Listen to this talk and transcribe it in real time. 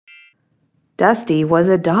Dusty was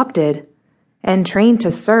adopted and trained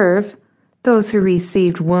to serve those who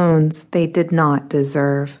received wounds they did not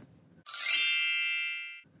deserve.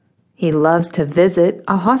 He loves to visit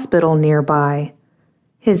a hospital nearby.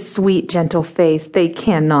 His sweet, gentle face they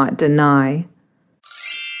cannot deny.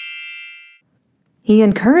 He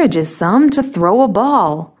encourages some to throw a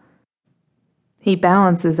ball. He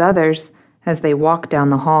balances others as they walk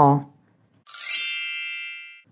down the hall.